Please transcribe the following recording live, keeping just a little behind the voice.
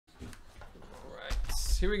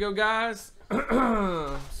Here we go, guys.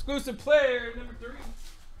 Exclusive player number 3.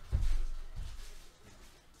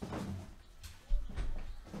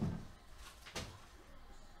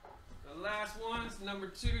 The last one's number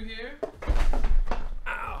 2 here.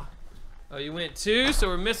 Ow. Oh, you went 2, so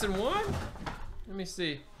we're missing 1? Let me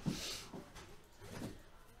see.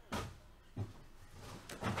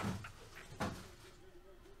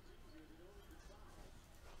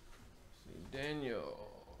 Daniel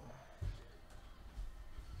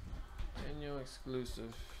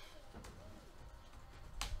exclusive.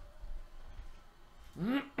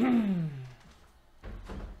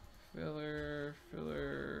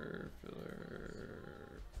 filler.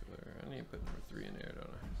 I need to put number 3 in there,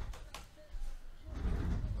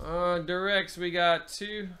 don't I? Directs, we got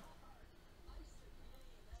 2,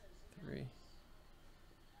 3.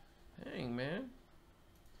 Dang, man.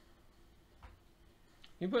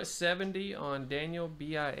 You put 70 on Daniel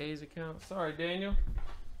BIA's account. Sorry, Daniel.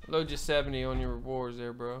 Load you 70 on your rewards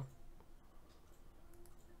there, bro.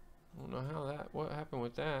 I don't know what happened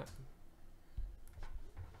with that.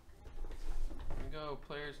 There we go,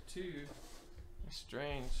 players 2. That's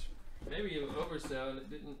strange. Maybe it was oversell and it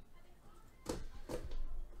didn't.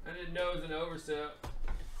 I didn't know it was an oversell.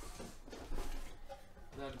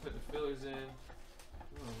 I had to put the fillers in.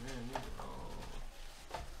 Oh man, these are all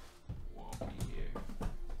wonky here.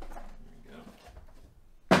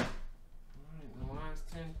 The last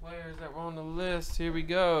 10 players that were on the list. Here we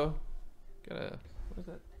go. What is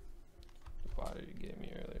that body you gave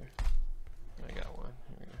me earlier? I got one.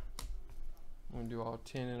 Here we go. I'm gonna do all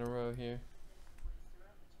 10 in a row here.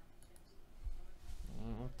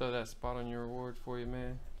 I'll throw that spot on your rewards for you,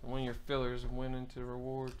 man. One of your fillers went into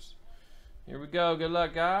rewards. Here we go. Good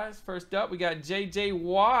luck, guys. First up, we got JJ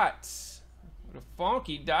Watts with a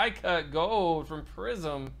funky die cut gold from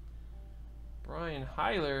Prism. Brian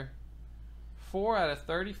Heiler. 4 out of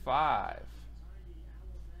 35.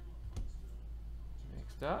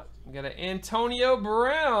 Next up, we got an Antonio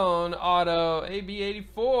Brown auto,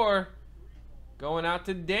 AB84. Going out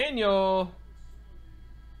to Daniel.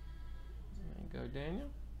 There you go, Daniel.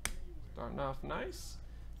 Starting off nice.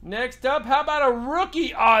 Next up, how about a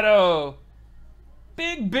rookie auto?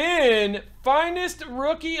 Big Ben, finest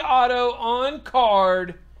rookie auto on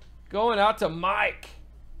card. Going out to Mike.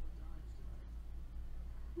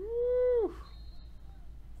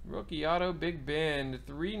 Rookie auto, Big Ben,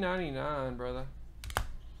 $3.99, brother.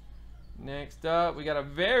 Next up, we got a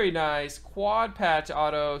very nice quad patch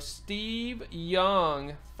auto, Steve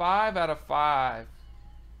Young, 5 out of 5.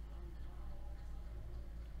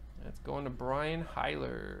 That's going to Brian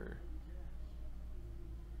Heiler.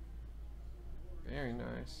 Very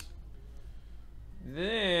nice.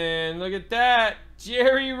 Then, look at that.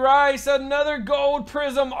 Jerry Rice, another gold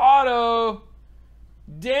Prism auto.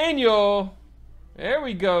 Daniel. There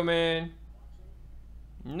we go, man.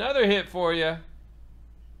 Another hit for you.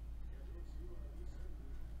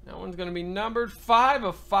 That one's going to be numbered 5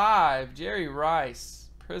 of 5. Jerry Rice.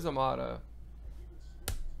 Prism auto.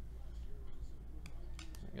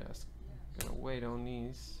 You guys going to wait on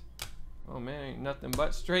these. Oh, man. Ain't nothing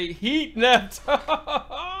but straight heat left.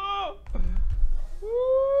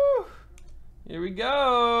 Woo. Here we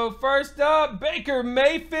go. First up, Baker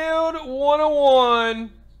Mayfield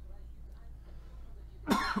 101.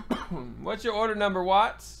 What's your order number,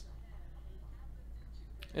 Watts?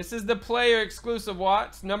 This is the player exclusive,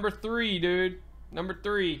 Watts. Number 3, dude. Number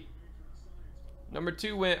 3. Number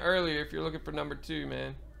 2 went earlier if you're looking for number 2,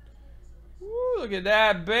 man. Woo, look at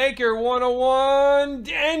that. Baker 101.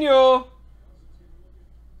 Daniel.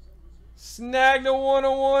 Snagged a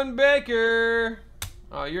 101 Baker.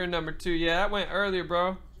 Oh, you're number 2. Yeah, that went earlier,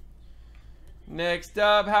 bro. Next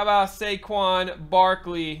up, how about Saquon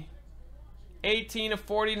Barkley? 18 of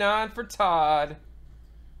 49 for Todd.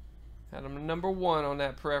 Had him number 1 on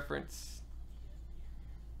that preference.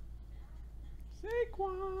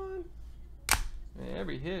 Saquon. Man,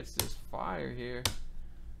 every hit's just fire here.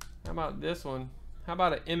 How about this one? How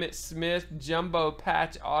about an Emmitt Smith jumbo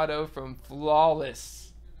patch auto from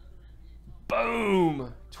Flawless?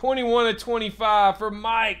 Boom! 21 of 25 for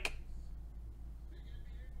Mike.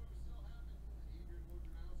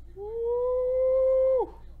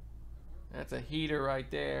 That's a heater right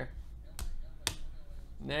there.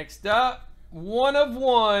 Next up, 1 of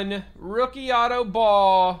 1 rookie auto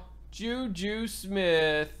ball, Juju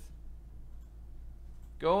Smith.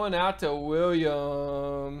 Going out to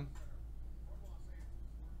William.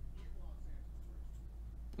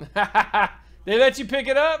 They let you pick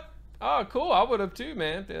it up? Oh, cool. I would have too,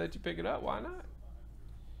 man. If they let you pick it up, why not?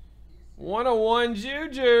 1 of 1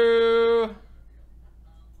 Juju.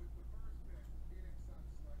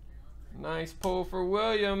 Nice pull for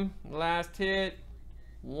William. Last hit.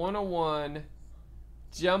 101.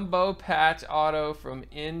 Jumbo patch auto from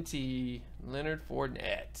NT. Leonard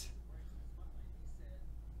Fournette.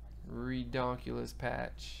 Redonkulous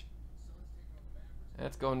patch.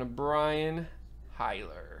 That's going to Brian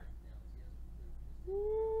Heiler.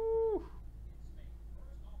 Woo.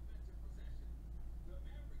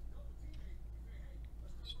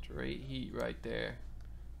 Straight heat right there.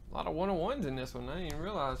 A lot of 101s in this one. I didn't even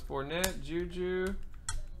realize. Fournette, Juju,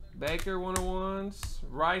 Baker 101s,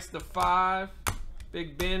 Rice the 5,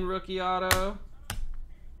 Big Ben rookie auto,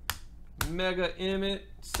 Mega Emmett,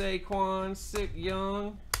 Saquon, Sick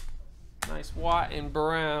Young, nice Watt and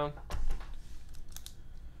Brown.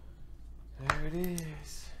 There it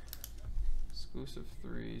is. Exclusive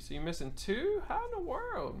 3. So you're missing 2? How in the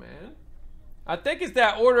world, man? I think it's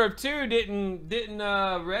that order of 2 didn't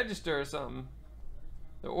register or something.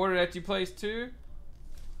 The order that you placed 2,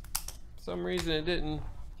 for some reason it didn't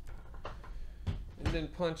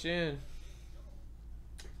punch in.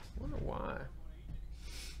 I wonder why.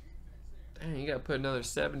 Dang, you gotta put another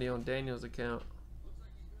 70 on Daniel's account.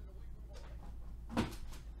 What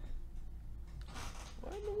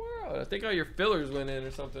in the world? I think all your fillers went in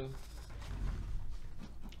or something.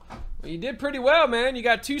 Well, you did pretty well, man. You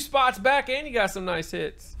got 2 spots back and you got some nice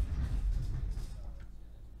hits.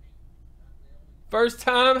 First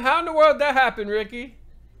time? How in the world did that happen, Ricky?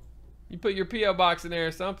 You put your P.O. box in there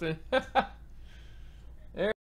or something.